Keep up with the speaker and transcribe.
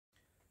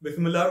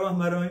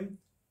बिस्मिल्लाहिर्रहमानिर्रहीम।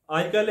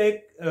 आजकल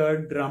एक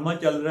ड्रामा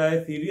चल रहा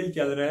है, सीरियल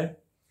चल रहा है।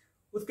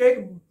 उसका एक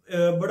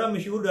बड़ा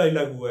मशहूर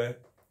डायलॉग हुआ है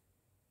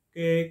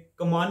कि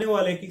कमाने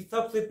वाले की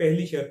सबसे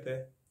पहली शर्त है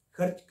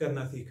खर्च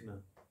करना सीखना।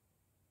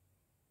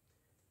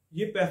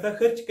 ये पैसा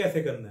खर्च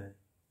कैसे करना है,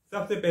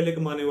 सबसे पहले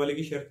कमाने वाले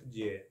की शर्त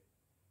ये है।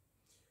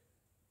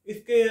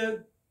 इसके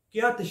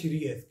क्या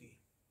तशरीह है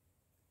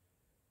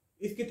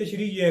इसकी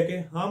तशरीह ये है कि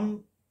हम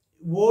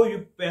वो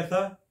पैसा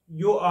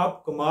जो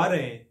आप कमा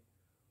रहे हैं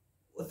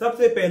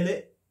सबसे पहले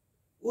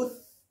उस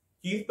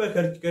चीज पर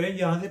खर्च करें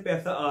जहां से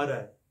पैसा आ रहा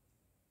है।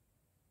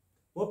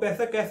 वो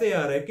पैसा कैसे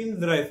आ रहा है, किन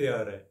जराए से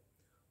आ रहा है?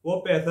 वो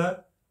पैसा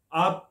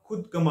आप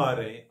खुद कमा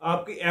रहे हैं,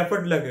 आपकी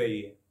एफर्ट लग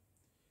रही है।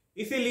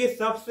 इसीलिए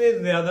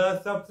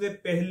सबसे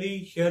पहली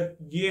शर्त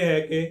ये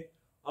है कि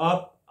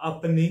आप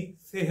अपनी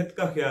सेहत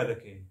का ख्याल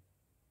रखें।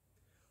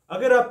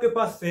 अगर आपके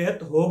पास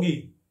सेहत होगी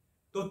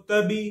तो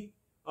तभी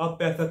आप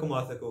पैसा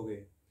कमा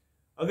सकोगे।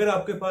 अगर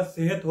आपके पास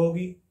सेहत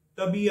होगी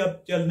तभी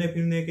आप चलने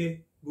फिरने के,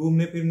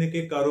 घूमने फिरने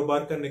के,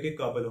 कारोबार करने के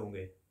काबिल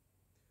होंगे।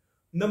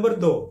 नंबर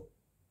 2,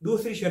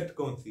 दूसरी शर्त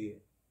कौन सी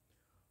है?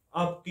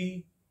 आपकी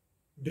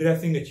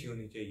ड्रेसिंग अच्छी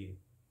होनी चाहिए।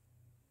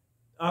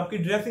 आपकी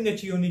ड्रेसिंग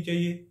अच्छी होनी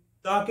चाहिए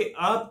ताकि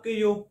आपके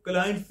जो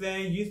क्लाइंट्स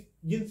हैं,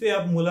 जिनसे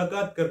आप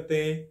मुलाकात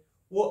करते हैं,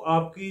 वो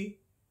आपकी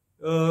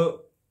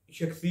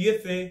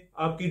शख्सियत से,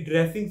 आपकी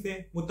ड्रेसिंग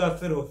से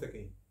मुतासर हो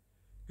सकें।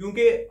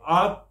 क्योंकि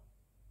आप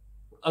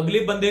अगले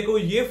बंदे को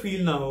ये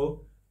फील ना हो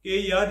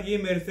कि यार ये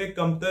मेरे से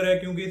कमतर है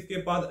क्योंकि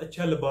इसके पास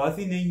अच्छा लिबास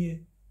ही नहीं है।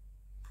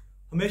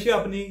 हमेशा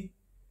अपनी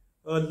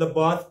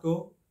लिबास को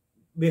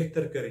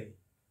बेहतर करें।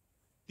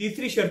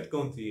 तीसरी शर्त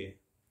कौन सी है?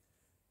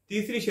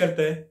 तीसरी शर्त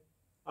है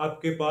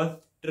आपके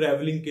पास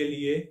ट्रैवलिंग के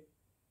लिए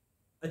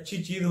अच्छी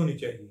चीज होनी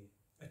चाहिए,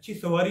 अच्छी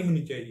सवारी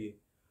होनी चाहिए।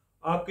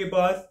 आपके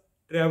पास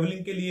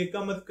ट्रैवलिंग के लिए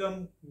कम से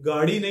कम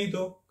गाड़ी नहीं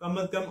तो कम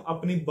से कम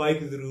अपनी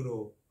बाइक जरूर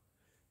हो।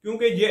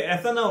 क्योंकि ये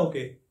ऐसा ना हो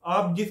कि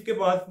आप जिसके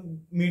पास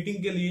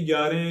मीटिंग के लिए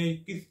जा रहे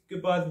हैं, किसके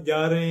पास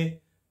जा रहे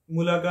हैं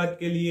मुलाकात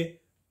के लिए,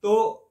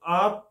 तो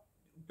आप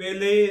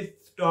पहले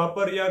स्टॉप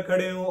पर या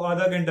खड़े हो,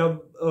 आधा घंटा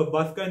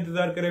बस का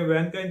इंतजार करें,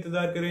 वैन का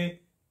इंतजार करें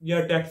या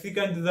टैक्सी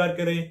का इंतजार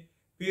करें,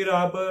 फिर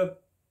आप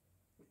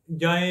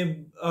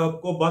जाएं,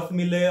 आपको बस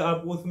मिले,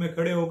 आप उसमें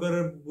खड़े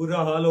होकर बुरा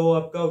हाल हो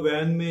आपका,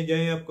 वैन में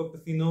जाएं, आपको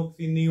पसीनो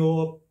पसीनी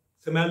हो,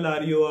 स्मेल आ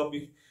रही हो आप,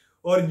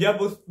 और जब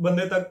उस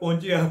बंदे तक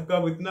पहुंचे आपका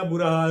इतना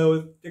बुरा हाल हो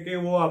कि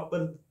वो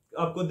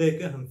आपको देख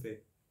के हंसे।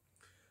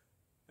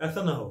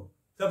 ऐसा ना हो।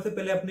 सबसे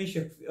पहले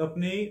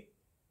अपनी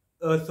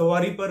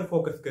सवारी पर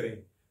फोकस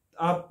करें।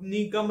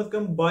 अपनी कम से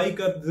कम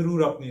बाइक आप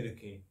जरूर अपनी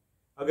रखें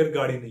अगर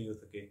गाड़ी नहीं हो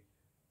सके,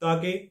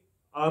 ताकि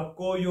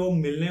आपको जो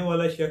मिलने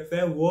वाला शख्स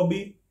है वो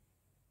भी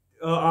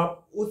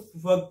आप उस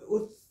वक्त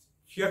उस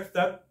शख्स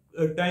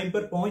तक टाइम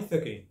पर पहुंच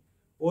सकें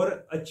और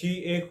अच्छी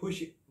एक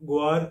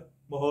खुशगवार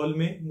माहौल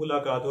में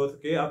मुलाकात हो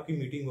सके, आपकी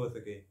मीटिंग हो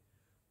सके।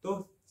 तो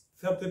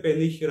सबसे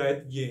पहली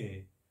शराइत ये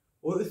है।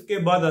 और इसके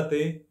बाद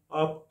आते हैं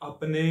आप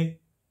अपने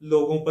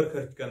लोगों पर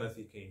खर्च करना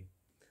सीखें।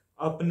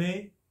 अपने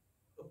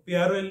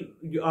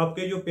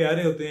आपके जो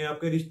प्यारे होते हैं,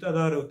 आपके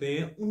रिश्तेदार होते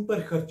हैं, उन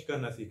पर खर्च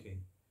करना सीखें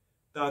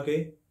ताकि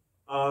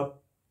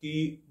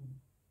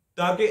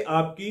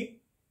आपकी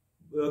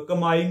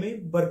कमाई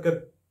में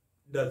बरकत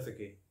डल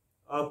सके,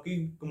 आपकी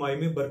कमाई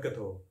में बरकत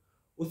हो।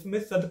 उसमें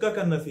सदका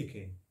करना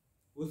सीखें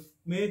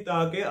उसमें,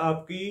 ताकि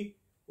आपकी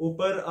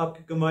ऊपर,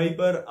 आपकी कमाई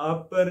पर,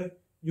 आप पर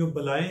जो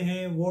बलाएं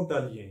हैं वो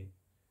टल जाएं।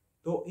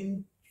 तो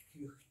इन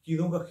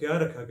चीजों का ख्याल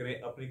रखा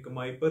करें अपनी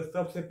कमाई पर।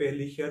 सबसे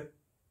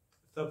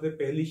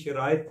पहली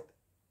शराइत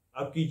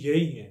आपकी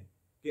यही है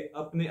कि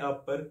अपने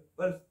आप पर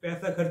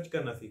पैसा खर्च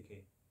करना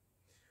सीखें।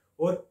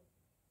 और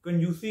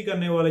कंजूसी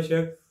करने वाला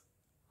शख्स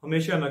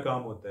हमेशा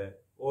नाकाम होता है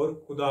और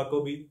खुदा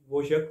को भी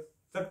वो शख्स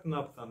सख्त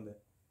नापसंद है।